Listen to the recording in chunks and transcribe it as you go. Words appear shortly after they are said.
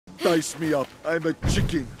dice me up. I'm a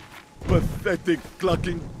chicken. Pathetic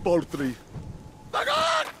clucking poultry.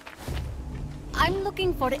 I'm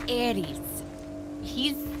looking for Ares.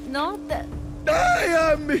 He's not...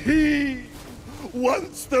 I am he!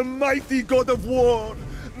 Once the mighty god of war,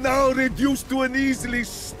 now reduced to an easily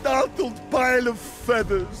startled pile of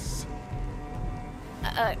feathers.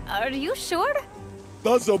 Are you sure?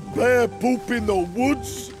 Does a bear poop in the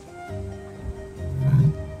woods?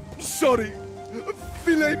 Sorry.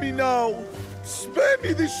 Fillet me now. Spare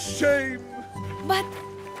me this shame. But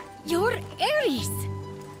you're Ares.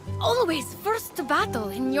 Always first to battle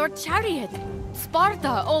in your chariot.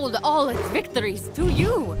 Sparta owed all its victories to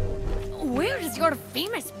you. Where's your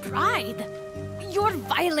famous pride? Your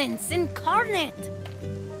violence incarnate.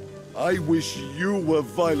 I wish you were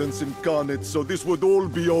violence incarnate, so this would all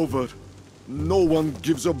be over. No one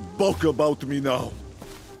gives a buck about me now.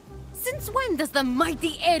 Since when does the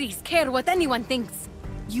mighty Ares care what anyone thinks?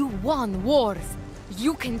 You won wars.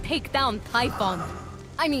 You can take down Typhon.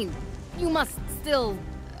 I mean, you must still,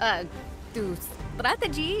 do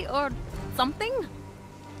strategy or something?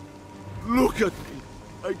 Look at me.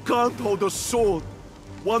 I can't hold a sword.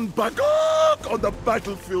 One back on the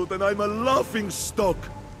battlefield and I'm a laughing stock.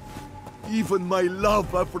 Even my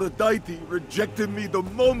love, Aphrodite, rejected me the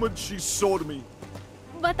moment she saw me.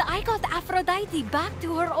 But I got Aphrodite back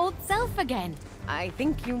to her old self again. I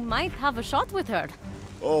think you might have a shot with her.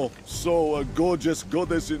 Oh, so a gorgeous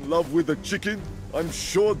goddess in love with a chicken? I'm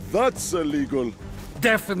sure that's illegal.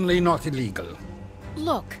 Definitely not illegal.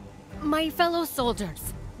 Look, my fellow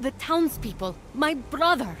soldiers, the townspeople, my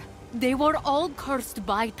brother, they were all cursed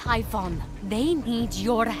by Typhon. They need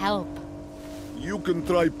your help. You can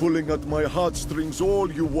try pulling at my heartstrings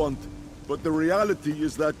all you want, but the reality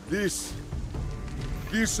is that this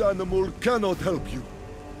animal cannot help you.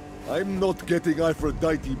 I'm not getting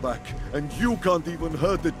Aphrodite back, and you can't even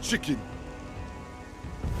hurt a chicken.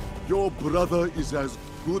 Your brother is as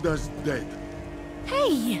good as dead.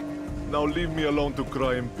 Hey! Now leave me alone to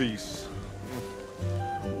cry in peace.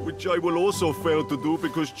 Which I will also fail to do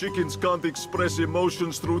because chickens can't express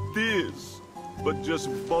emotions through tears, but just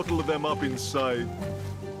bottle them up inside.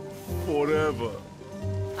 Forever.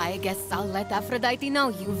 I guess I'll let Aphrodite know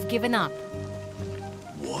you've given up.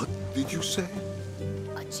 What did you say?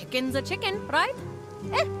 A chicken's a chicken, right?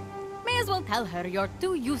 May as well tell her you're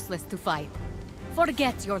too useless to fight.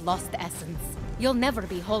 Forget your lost essence. You'll never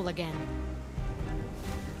be whole again.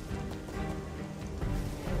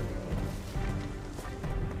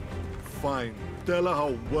 Fine. Tell her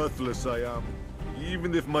how worthless I am.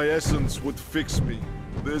 Even if my essence would fix me,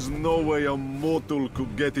 there's no way a mortal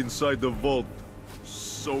could get inside the vault.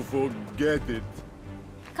 So forget it.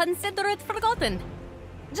 Consider it forgotten.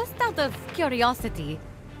 Just out of curiosity,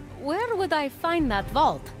 where would I find that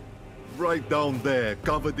vault? Right down there,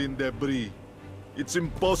 covered in debris. It's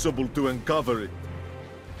impossible to uncover it.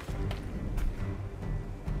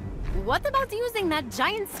 What about using that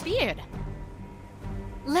giant spear?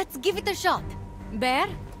 Let's give it a shot. Bear,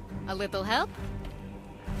 a little help?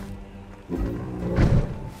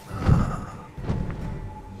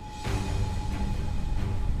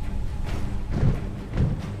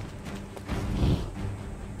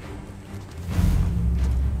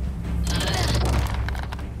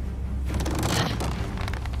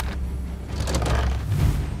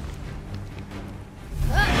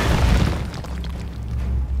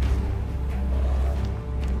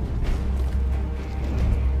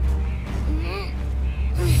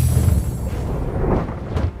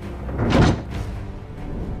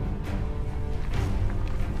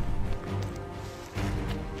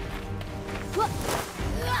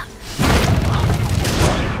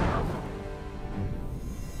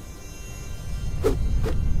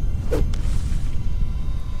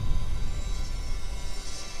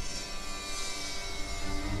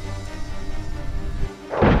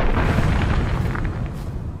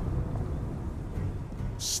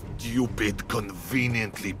 Stupid,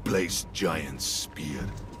 conveniently placed giant spear.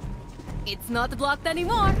 It's not blocked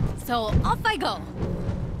anymore, so off I go.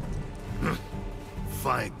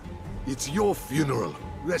 Fine. It's your funeral.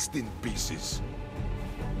 Rest in pieces.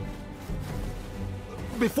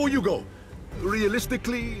 Before you go,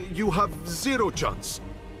 realistically, you have 0 chance.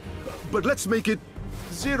 But let's make it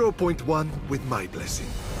 0.1 with my blessing.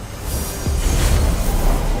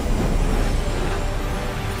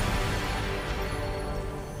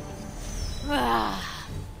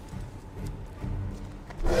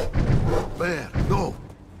 Bear, no.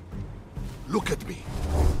 Look at me.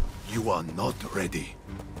 You are not ready.